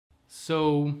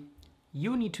So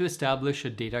you need to establish a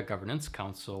data governance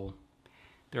council.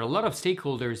 There are a lot of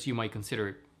stakeholders you might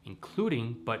consider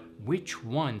including, but which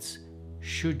ones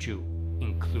should you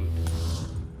include?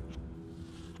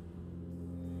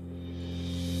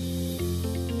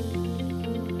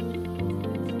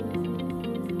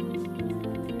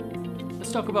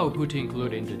 Let's talk about who to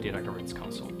include in the Data Governance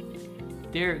Council.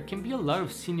 There can be a lot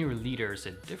of senior leaders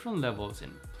at different levels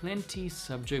and plenty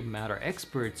subject matter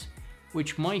experts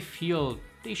which might feel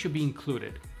they should be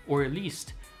included, or at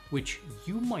least which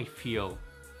you might feel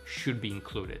should be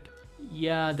included.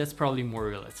 Yeah, that's probably more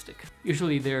realistic.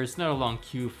 Usually there's not a long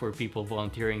queue for people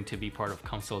volunteering to be part of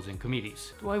councils and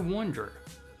committees. Do I wonder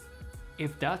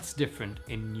if that's different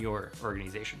in your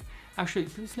organization? Actually,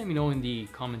 please let me know in the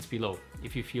comments below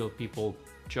if you feel people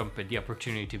jump at the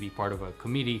opportunity to be part of a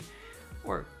committee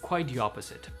or quite the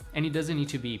opposite. And it doesn't need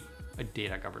to be a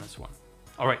data governance one.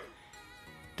 All right,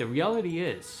 the reality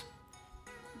is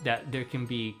that there can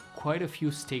be quite a few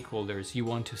stakeholders you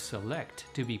want to select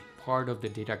to be part of the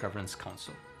Data Governance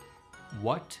Council.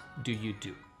 What do?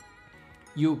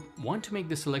 You want to make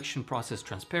the selection process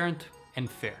transparent and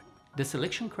fair. The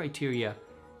selection criteria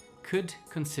could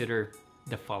consider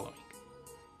the following: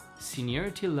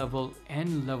 seniority level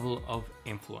and level of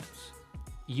influence.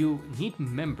 You need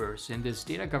members in this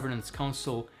Data Governance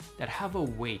Council that have a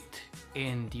weight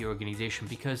in the organization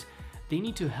because they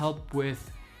need to help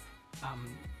with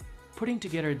putting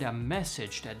together that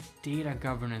message that data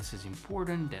governance is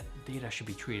important, that data should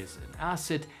be treated as an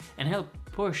asset, and help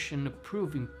push and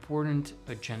approve important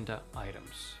agenda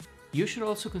items. You should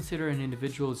also consider an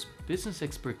individual's business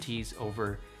expertise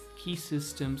over key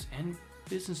systems and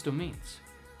business domains.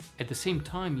 At the same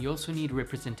time, you also need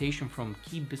representation from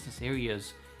key business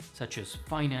areas such as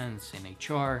finance and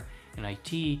HR and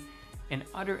IT and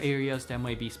other areas that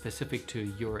might be specific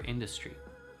to your industry.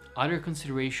 Other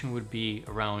consideration would be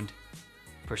around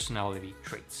personality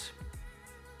traits.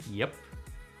 Yep,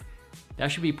 that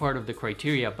should be part of the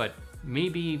criteria, but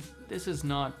maybe this is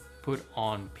not put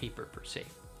on paper per se.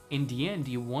 In the end,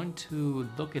 you want to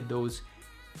look at those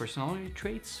personality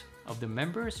traits of the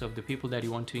members, of the people that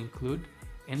you want to include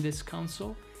in this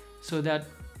council, so that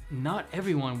not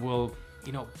everyone will,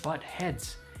 butt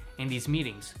heads in these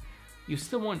meetings. You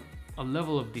still want a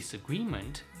level of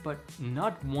disagreement, but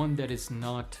not one that is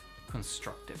not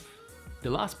constructive. The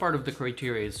last part of the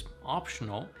criteria is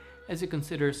optional, as it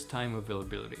considers time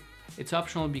availability. It's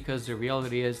optional because the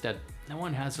reality is that no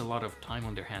one has a lot of time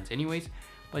on their hands anyways,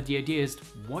 but the idea is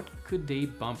what could they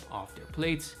bump off their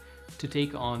plates to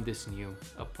take on this new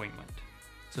appointment.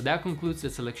 So that concludes the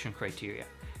selection criteria.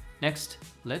 Next,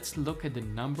 let's look at the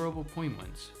number of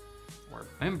appointments or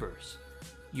members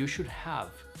you should have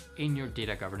in your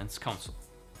Data Governance Council.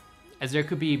 As there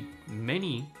could be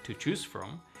many to choose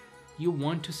from, you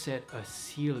want to set a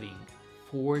ceiling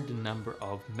for the number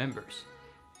of members.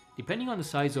 Depending on the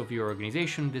size of your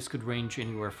organization, this could range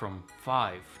anywhere from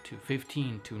 5 to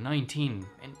 15 to 19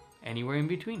 and anywhere in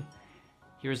between.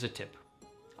 Here's a tip.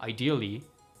 Ideally,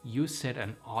 you set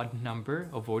an odd number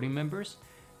of voting members,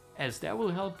 as that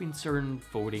will help in certain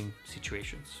voting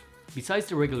situations. Besides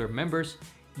the regular members,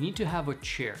 you need to have a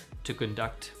chair to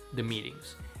conduct the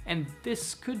meetings, and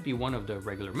this could be one of the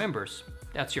regular members.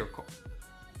 That's your call.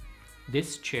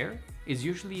 This chair is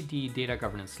usually the data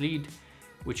governance lead,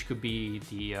 which could be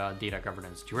the data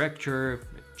governance director,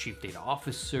 chief data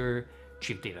officer,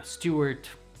 chief data steward,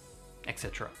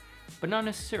 etc. But not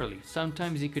necessarily.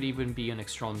 Sometimes it could even be an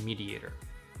external mediator.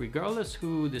 Regardless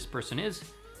who this person is,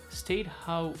 state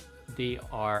how they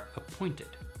are appointed,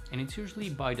 and it's usually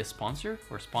by the sponsor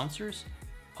or sponsors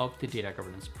of the data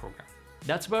governance program.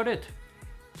 That's about it.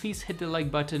 Please hit the like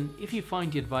button if you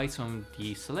find the advice on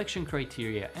the selection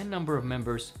criteria and number of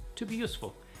members to be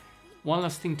useful. One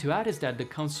last thing to add is that the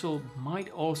council might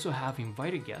also have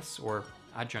invited guests or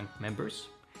adjunct members.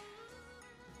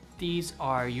 These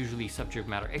are usually subject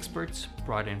matter experts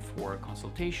brought in for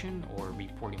consultation or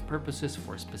reporting purposes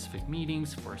for specific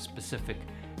meetings, for specific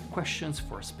questions,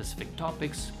 for specific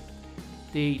topics.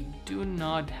 They do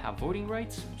not have voting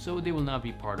rights, so they will not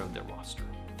be part of the roster.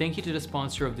 Thank you to the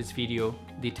sponsor of this video,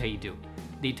 Dataedo.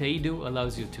 Dataedo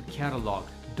allows you to catalog,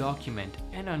 document,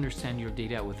 and understand your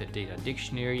data with a data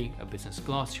dictionary, a business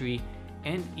glossary,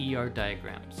 and ER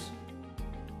diagrams.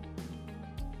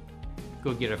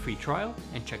 Go get a free trial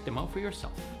and check them out for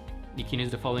yourself. You can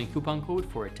use the following coupon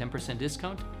code for a 10%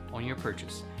 discount on your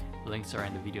purchase. Links are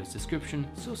in the video's description,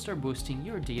 so start boosting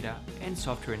your data and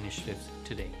software initiatives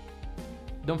today.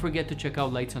 Don't forget to check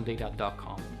out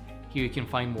LightsOnData.com. Here you can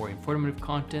find more informative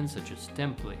content such as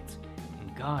templates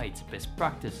and guides, best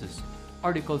practices,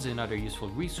 articles, and other useful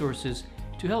resources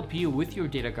to help you with your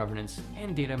data governance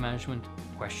and data management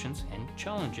questions and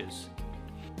challenges.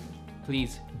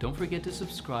 Please don't forget to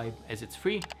subscribe as it's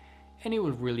free and it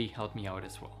will really help me out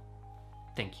as well.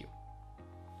 Thank you.